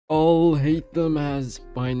Alhaitham has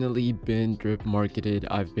finally been drip marketed.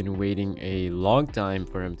 I've been waiting a long time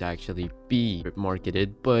for him to actually be drip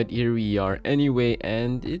marketed, but here we are anyway,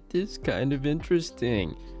 and it is kind of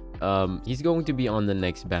interesting. He's going to be on the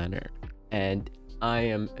next banner, and I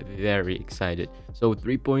am very excited. So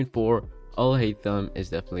 3.4 Alhaitham is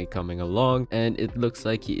definitely coming along, and it looks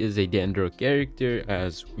like he is a DENDRO character,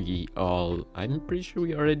 as I'm pretty sure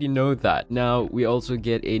we already know that. Now we also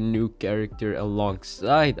get a new character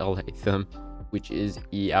alongside Alhaitham, which is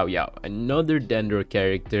Yaoyao, another DENDRO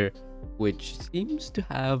character, which seems to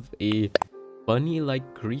have a bunny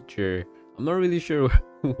like creature. I'm not really sure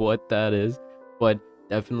what that is, but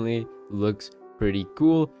definitely looks pretty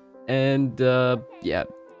cool. And yeah,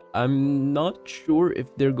 I'm not sure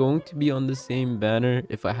if they're going to be on the same banner.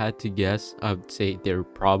 If I had to guess, I would say they're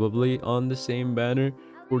probably on the same banner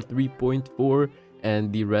for 3.4,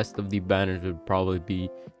 and the rest of the banners would probably be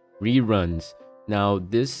reruns. Now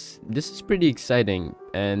this is pretty exciting,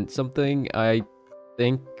 and something I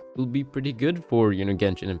think will be pretty good for,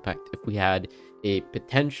 Genshin Impact, if we had a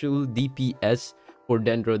potential DPS for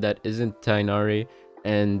DENDRO that isn't Tighnari.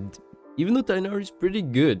 And even though Tighnari is pretty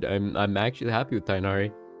good, I'm actually happy with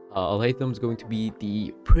Tighnari. Alhaitham is going to be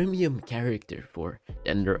the premium character for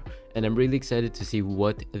DENDRO, and I'm really excited to see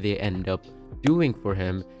what they end up doing for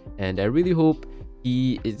him. And I really hope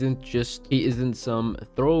he isn't some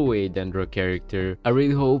throwaway DENDRO character. I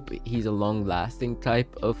really hope he's a long-lasting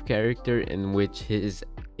type of character in which his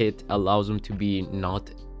hit allows him to be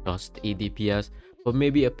not just a DPS, but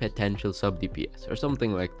maybe a potential sub DPS or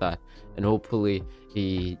something like that. And hopefully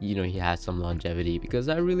he has some longevity, because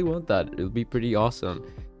I really want that. It'll be pretty awesome.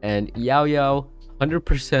 And Yaoyao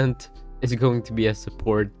 100% is going to be a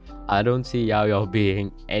support. I don't see Yaoyao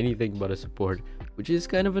being anything but a support, which is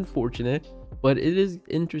kind of unfortunate, but it is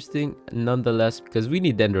interesting nonetheless, because we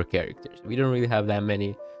need DENDRO characters. We don't really have that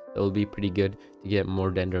many. It will be pretty good to get more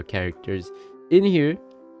DENDRO characters in here.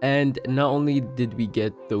 And not only did we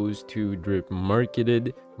get those two drip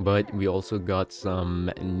marketed, but we also got some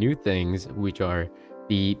new things, which are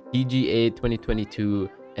the PGA 2022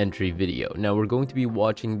 entry video. Now we're going to be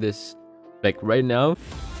watching this like right now.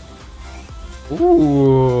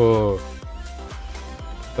 Ooh,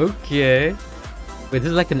 okay. Wait, this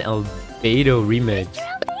is like an Albedo remix.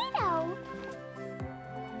 Albedo!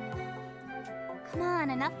 Come on,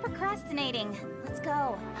 enough procrastinating. Let's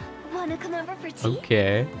go. Wanna come over for tea?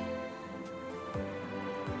 Okay.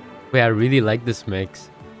 Wait, I really like this mix.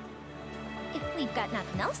 If we've got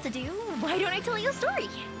nothing else to do, why don't I tell you a story?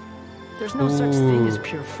 There's no such thing as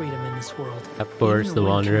pure freedom in this world. Of course, the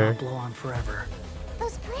Wanderer. Blow on forever.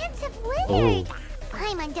 Those plants have withered.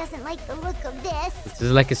 Paimon doesn't like the look of this. This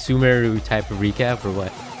is like a Sumeru type of recap or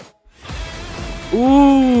what?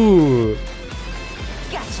 Ooh!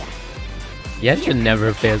 Gotcha. Genshin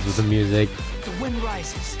never fails with the music. The wind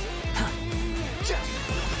rises.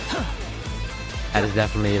 That is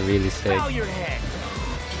definitely really sick. Bow your head.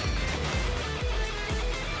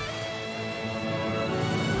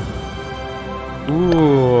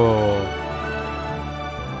 Ooh.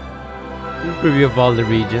 Preview of all the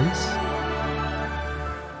regions.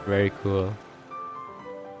 Very cool.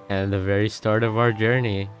 And the very start of our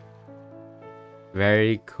journey.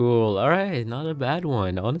 Very cool. Alright, not a bad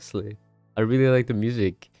one, honestly. I really like the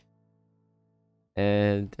music.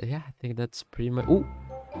 And yeah, I think that's pretty much... Ooh!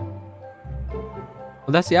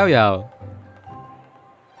 Well, that's Yaoyao.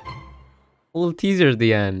 A little teaser at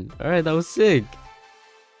the end. Alright, that was sick.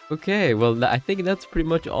 Okay, well, I think that's pretty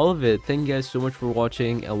much all of it. Thank you guys so much for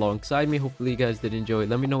watching alongside me. Hopefully you guys did enjoy.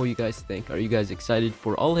 Let me know what you guys think. Are you guys excited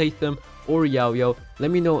for Alhaitham or Yaoyao?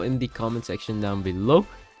 Let me know in the comment section down below.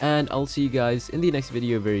 And I'll see you guys in the next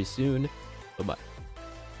video very soon. Bye-bye.